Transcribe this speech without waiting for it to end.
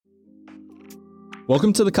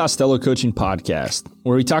Welcome to the Costello Coaching Podcast,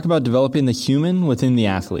 where we talk about developing the human within the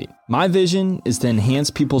athlete. My vision is to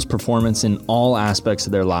enhance people's performance in all aspects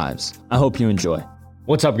of their lives. I hope you enjoy.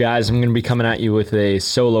 What's up, guys? I'm going to be coming at you with a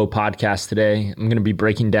solo podcast today. I'm going to be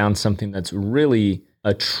breaking down something that's really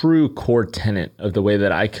a true core tenet of the way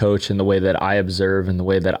that I coach and the way that I observe and the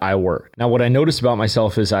way that I work. Now, what I notice about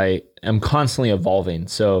myself is I am constantly evolving.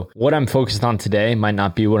 So what I'm focused on today might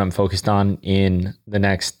not be what I'm focused on in the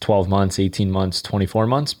next 12 months, 18 months, 24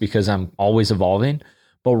 months, because I'm always evolving.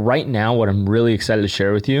 But right now, what I'm really excited to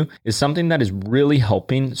share with you is something that is really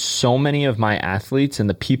helping so many of my athletes, and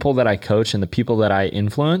the people that I coach and the people that I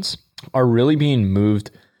influence are really being moved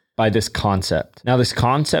by this concept. Now, this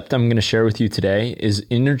concept I'm going to share with you today is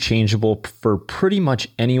interchangeable for pretty much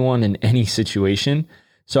anyone in any situation.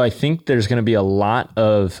 So I think there's going to be a lot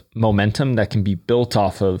of momentum that can be built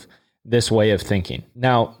off of this way of thinking.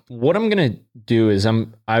 Now, what I'm going to do is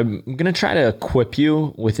I'm going to try to equip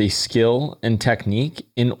you with a skill and technique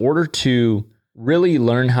in order to really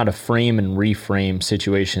learn how to frame and reframe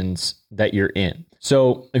situations that you're in.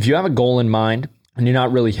 So if you have a goal in mind and you're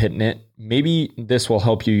not really hitting it, maybe this will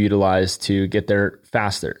help you utilize to get there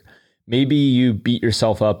faster. Maybe you beat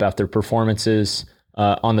yourself up after performances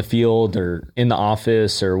on the field or in the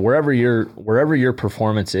office or wherever your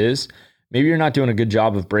performance is. Maybe you're not doing a good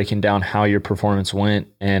job of breaking down how your performance went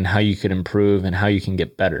and how you could improve and how you can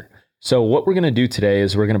get better. So what we're going to do today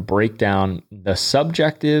is we're going to break down the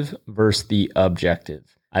subjective versus the objective.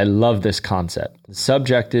 I love this concept, the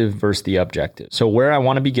subjective versus the objective. So where I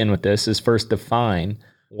want to begin with this is first define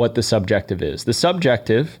what the subjective is. The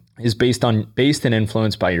subjective is based and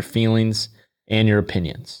influenced by your feelings and your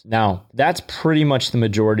opinions. Now, that's pretty much the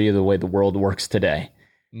majority of the way the world works today.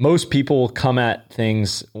 Most people come at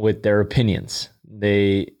things with their opinions.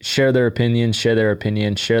 They share their opinions, share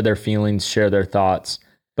their feelings, share their thoughts,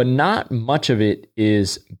 but not much of it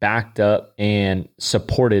is backed up and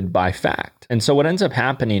supported by fact. And so what ends up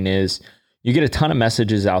happening is you get a ton of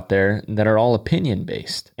messages out there that are all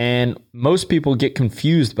opinion-based. And most people get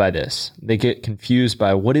confused by this. They get confused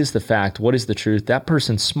by what is the fact? What is the truth? That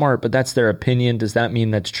person's smart, but that's their opinion. Does that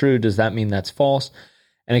mean that's true? Does that mean that's false?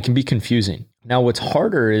 And it can be confusing. Now, what's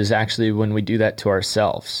harder is actually when we do that to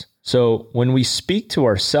ourselves. So when we speak to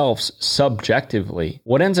ourselves subjectively,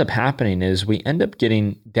 what ends up happening is we end up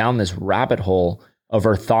getting down this rabbit hole of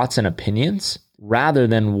our thoughts and opinions rather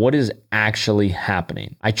than what is actually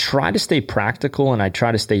happening. I try to stay practical and I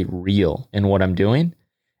try to stay real in what I'm doing.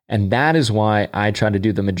 And that is why I try to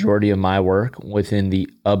do the majority of my work within the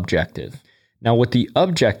objective. Now, what the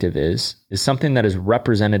objective is something that is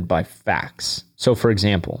represented by facts. So for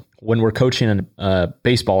example, when we're coaching a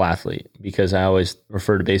baseball athlete, because I always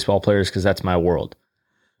refer to baseball players because that's my world.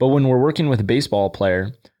 But when we're working with a baseball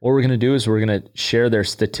player, what we're going to do is we're going to share their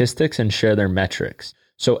statistics and share their metrics.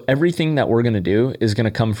 So everything that we're going to do is going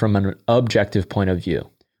to come from an objective point of view.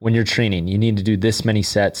 When you're training, you need to do this many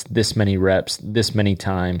sets, this many reps, this many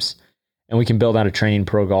times. And we can build out a training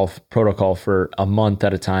protocol for a month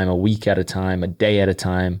at a time, a week at a time, a day at a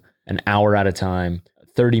time, an hour at a time,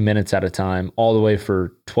 30 minutes at a time, all the way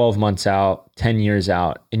for 12 months out, 10 years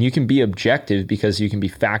out. And you can be objective because you can be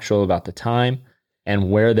factual about the time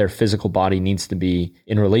and where their physical body needs to be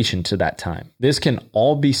in relation to that time. This can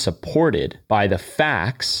all be supported by the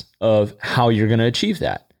facts of how you're going to achieve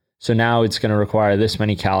that. So now it's going to require this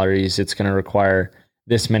many calories. It's going to require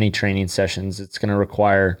this many training sessions. It's going to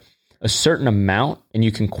require a certain amount, and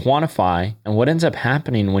you can quantify. And what ends up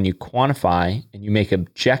happening when you quantify and you make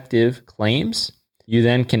objective claims, you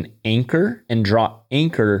then can anchor and draw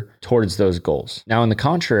anchor towards those goals. Now, on the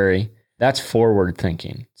contrary, that's forward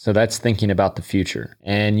thinking. So that's thinking about the future.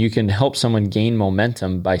 And you can help someone gain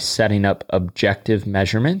momentum by setting up objective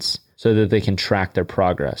measurements so that they can track their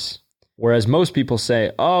progress. Whereas most people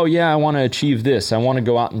say, oh yeah, I want to achieve this. I want to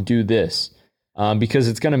go out and do this because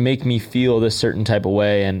it's going to make me feel this certain type of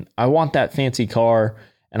way. And I want that fancy car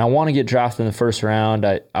and I want to get drafted in the first round.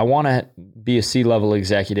 I want to be a C-level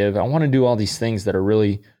executive. I want to do all these things that are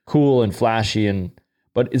really cool and flashy,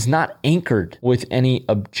 but it's not anchored with any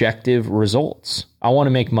objective results. I want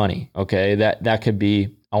to make money. Okay, that could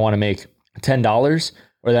be I want to make $10,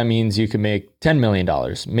 or that means you can make $10 million.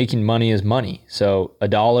 Making money is money. So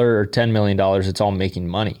 $1 or $10 million, it's all making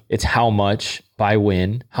money. It's how much, by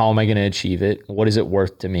when, how am I going to achieve it? What is it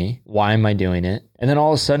worth to me? Why am I doing it? And then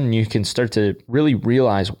all of a sudden you can start to really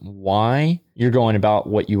realize why you're going about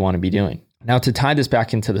what you want to be doing. Now, to tie this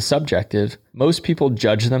back into the subjective, most people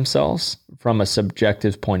judge themselves from a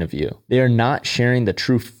subjective point of view. They are not sharing the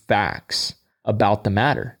true facts about the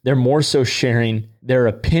matter. They're more so sharing their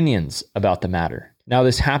opinions about the matter. Now,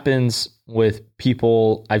 this happens with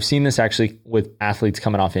people. I've seen this actually with athletes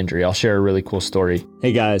coming off injury. I'll share a really cool story.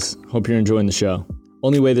 Hey guys, hope you're enjoying the show.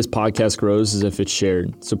 Only way this podcast grows is if it's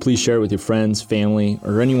shared. So please share it with your friends, family,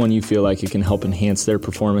 or anyone you feel like it can help enhance their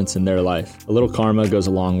performance in their life. A little karma goes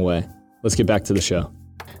a long way. Let's get back to the show.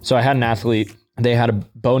 So I had an athlete, they had a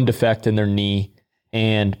bone defect in their knee,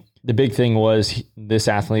 and the big thing was this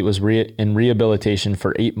athlete was in rehabilitation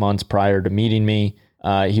for 8 months prior to meeting me.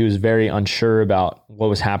 He was very unsure about what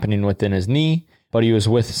was happening within his knee, but he was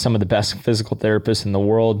with some of the best physical therapists in the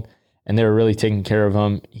world, and they were really taking care of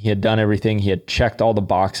him. He had done everything. He had checked all the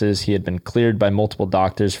boxes. He had been cleared by multiple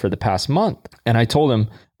doctors for the past month. And I told him,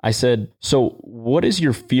 I said, so what is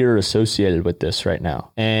your fear associated with this right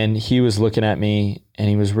now? And he was looking at me and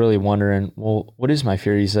he was really wondering, well, what is my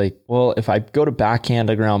fear? He's like, well, if I go to backhand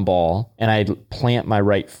a ground ball and I plant my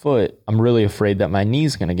right foot, I'm really afraid that my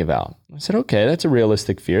knee's going to give out. I said, okay, that's a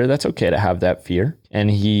realistic fear. That's okay to have that fear. And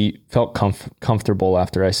he felt comfortable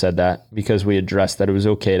after I said that because we addressed that it was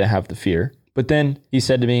okay to have the fear. But then he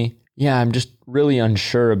said to me, yeah, I'm just really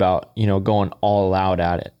unsure about, going all out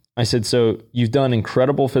at it. I said, so you've done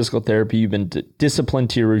incredible physical therapy. You've been disciplined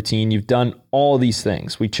to your routine. You've done all these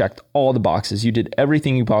things. We checked all the boxes. You did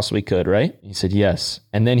everything you possibly could, right? He said, yes.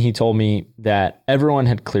 And then he told me that everyone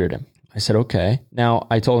had cleared him. I said, okay. Now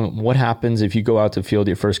I told him, what happens if you go out to field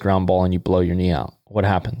your first ground ball and you blow your knee out? What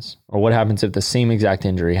happens? Or what happens if the same exact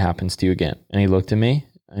injury happens to you again? And he looked at me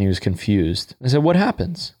and he was confused. I said, what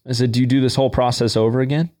happens? I said, do you do this whole process over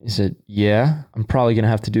again? He said, yeah, I'm probably going to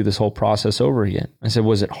have to do this whole process over again. I said,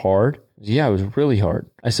 was it hard? He said, yeah, it was really hard.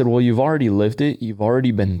 I said, well, you've already lived it. You've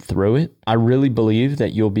already been through it. I really believe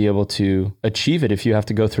that you'll be able to achieve it if you have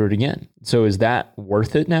to go through it again. So is that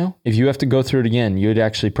worth it now? If you have to go through it again, you'd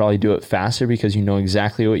actually probably do it faster because you know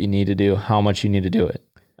exactly what you need to do, how much you need to do it.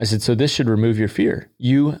 I said, so this should remove your fear.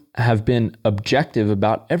 You have been objective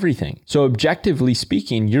about everything. So objectively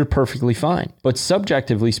speaking, you're perfectly fine. But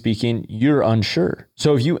subjectively speaking, you're unsure.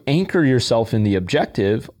 So if you anchor yourself in the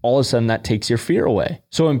objective, all of a sudden that takes your fear away.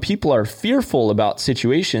 So when people are fearful about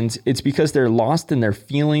situations, it's because they're lost in their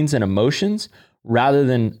feelings and emotions rather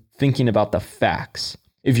than thinking about the facts.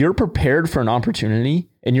 If you're prepared for an opportunity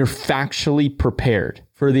and you're factually prepared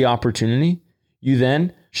for the opportunity, you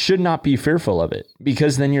then should not be fearful of it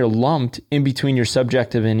because then you're lumped in between your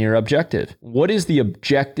subjective and your objective. What is the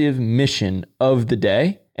objective mission of the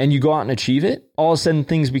day? And you go out and achieve it, all of a sudden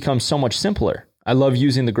things become so much simpler. I love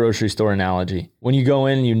using the grocery store analogy. When you go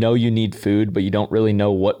in and you know you need food, but you don't really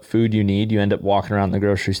know what food you need, you end up walking around the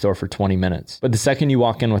grocery store for 20 minutes. But the second you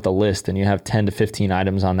walk in with a list and you have 10 to 15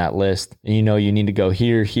 items on that list, and you know you need to go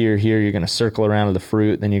here, here, here, you're going to circle around to the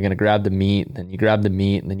fruit, then you're going to grab the meat, then you grab the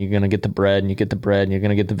meat, and then you're going to get the bread, and you get the bread, and you're going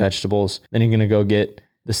to get the vegetables, then you're going to go get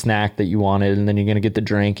the snack that you wanted, and then you're going to get the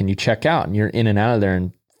drink, and you check out, and you're in and out of there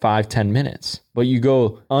in 5-10 minutes. But you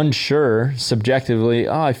go unsure subjectively,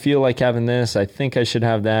 oh, I feel like having this. I think I should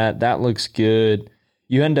have that. That looks good.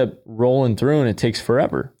 You end up rolling through and it takes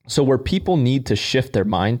forever. So where people need to shift their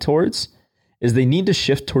mind towards is they need to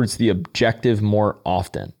shift towards the objective more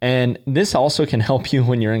often. And this also can help you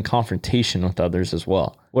when you're in confrontation with others as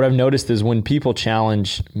well. What I've noticed is when people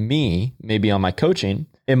challenge me, maybe on my coaching,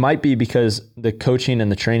 it might be because the coaching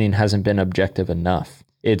and the training hasn't been objective enough.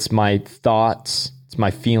 It's my thoughts, it's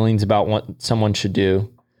my feelings about what someone should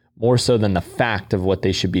do, more so than the fact of what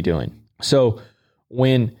they should be doing. So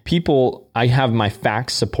when I have my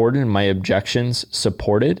facts supported and my objections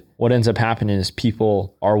supported, what ends up happening is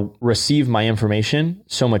people receive my information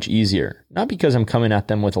so much easier. Not because I'm coming at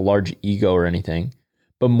them with a large ego or anything,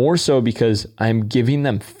 but more so because I'm giving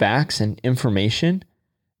them facts and information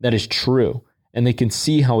that is true. And they can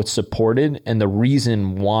see how it's supported and the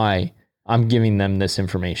reason why I'm giving them this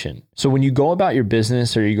information. So when you go about your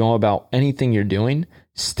business or you go about anything you're doing,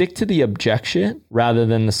 stick to the objection rather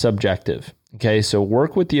than the subjective. Okay, so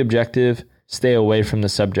work with the objective, stay away from the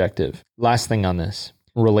subjective. Last thing on this,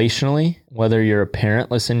 relationally, whether you're a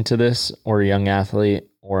parent listening to this or a young athlete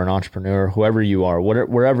or an entrepreneur, whoever you are,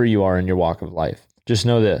 wherever you are in your walk of life, just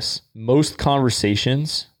know this. Most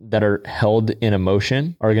conversations that are held in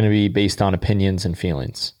emotion are going to be based on opinions and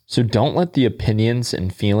feelings. So don't let the opinions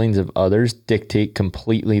and feelings of others dictate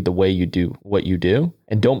completely the way you do what you do,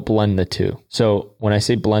 and don't blend the two. So when I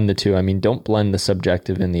say blend the two, I mean don't blend the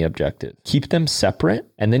subjective and the objective. Keep them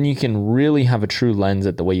separate, and then you can really have a true lens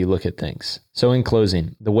at the way you look at things. So in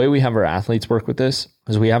closing, the way we have our athletes work with this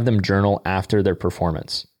is we have them journal after their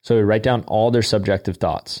performance. So we write down all their subjective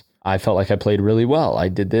thoughts. I felt like I played really well. I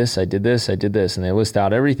did this, I did this, I did this. And they list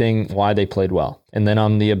out everything, why they played well. And then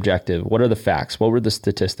on the objective, what are the facts? What were the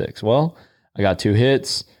statistics? Well, I got 2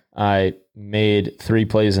 hits. I made 3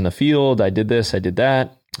 plays in the field. I did this, I did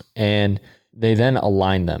that. and they then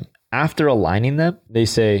align them. After aligning them, they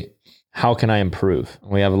say, how can I improve?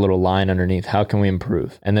 We have a little line underneath. How can we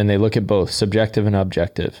improve? And then they look at both subjective and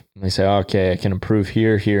objective. And they say, okay, I can improve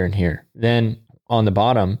here, here, and here. Then on the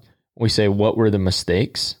bottom, we say, what were the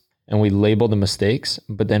mistakes? And we label the mistakes,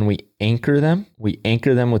 but then we anchor them. We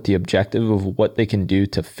anchor them with the objective of what they can do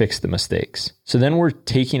to fix the mistakes. So then we're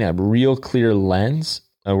taking a real clear lens.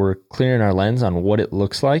 We're clearing our lens on what it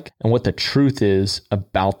looks like and what the truth is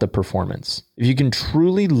about the performance. If you can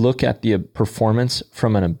truly look at the performance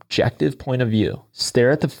from an objective point of view,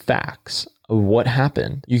 stare at the facts of what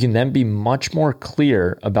happened, you can then be much more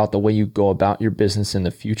clear about the way you go about your business in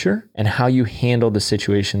the future and how you handle the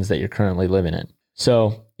situations that you're currently living in.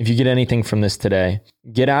 So if you get anything from this today,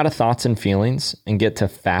 get out of thoughts and feelings and get to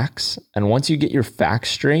facts. And once you get your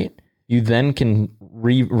facts straight, you then can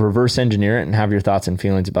reverse engineer it and have your thoughts and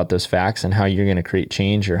feelings about those facts and how you're going to create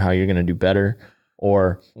change or how you're going to do better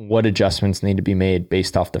or what adjustments need to be made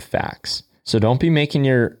based off the facts. So don't be making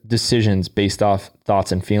your decisions based off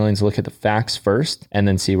thoughts and feelings. Look at the facts first and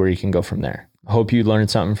then see where you can go from there. I hope you learned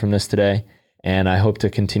something from this today, and I hope to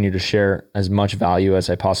continue to share as much value as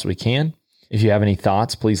I possibly can. If you have any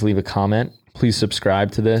thoughts, please leave a comment. Please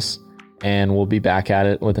subscribe to this, and we'll be back at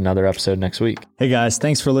it with another episode next week. Hey guys,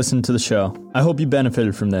 thanks for listening to the show. I hope you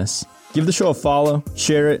benefited from this. Give the show a follow,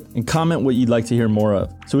 share it, and comment what you'd like to hear more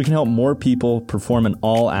of so we can help more people perform in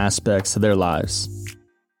all aspects of their lives.